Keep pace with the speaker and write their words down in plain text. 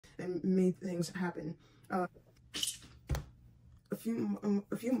and made things happen. A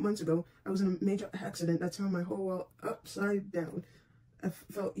few months ago, I was in a major accident that turned my whole world upside down. I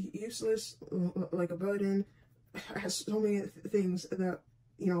felt useless, like a burden. I had so many things that,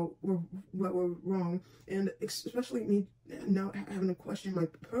 you know, were wrong, and especially me now having to question my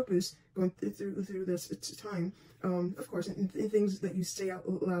purpose going through this time. Of course, and things that you say out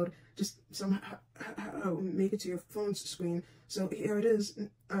loud just somehow make it to your phone's screen. So here it is.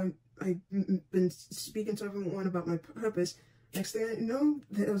 I've been speaking to everyone about my purpose. Next thing I know,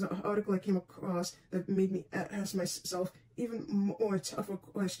 there was an article I came across that made me ask myself even more tougher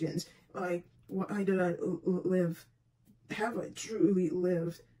questions, like, why did I live? Have I truly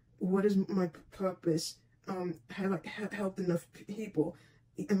lived? What is my purpose? Have I helped enough people?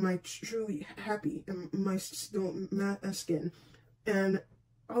 Am I truly happy? Am I still masking? And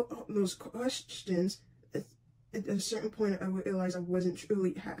all those questions, at a certain point, I realized I wasn't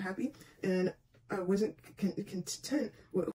truly happy, and I wasn't content with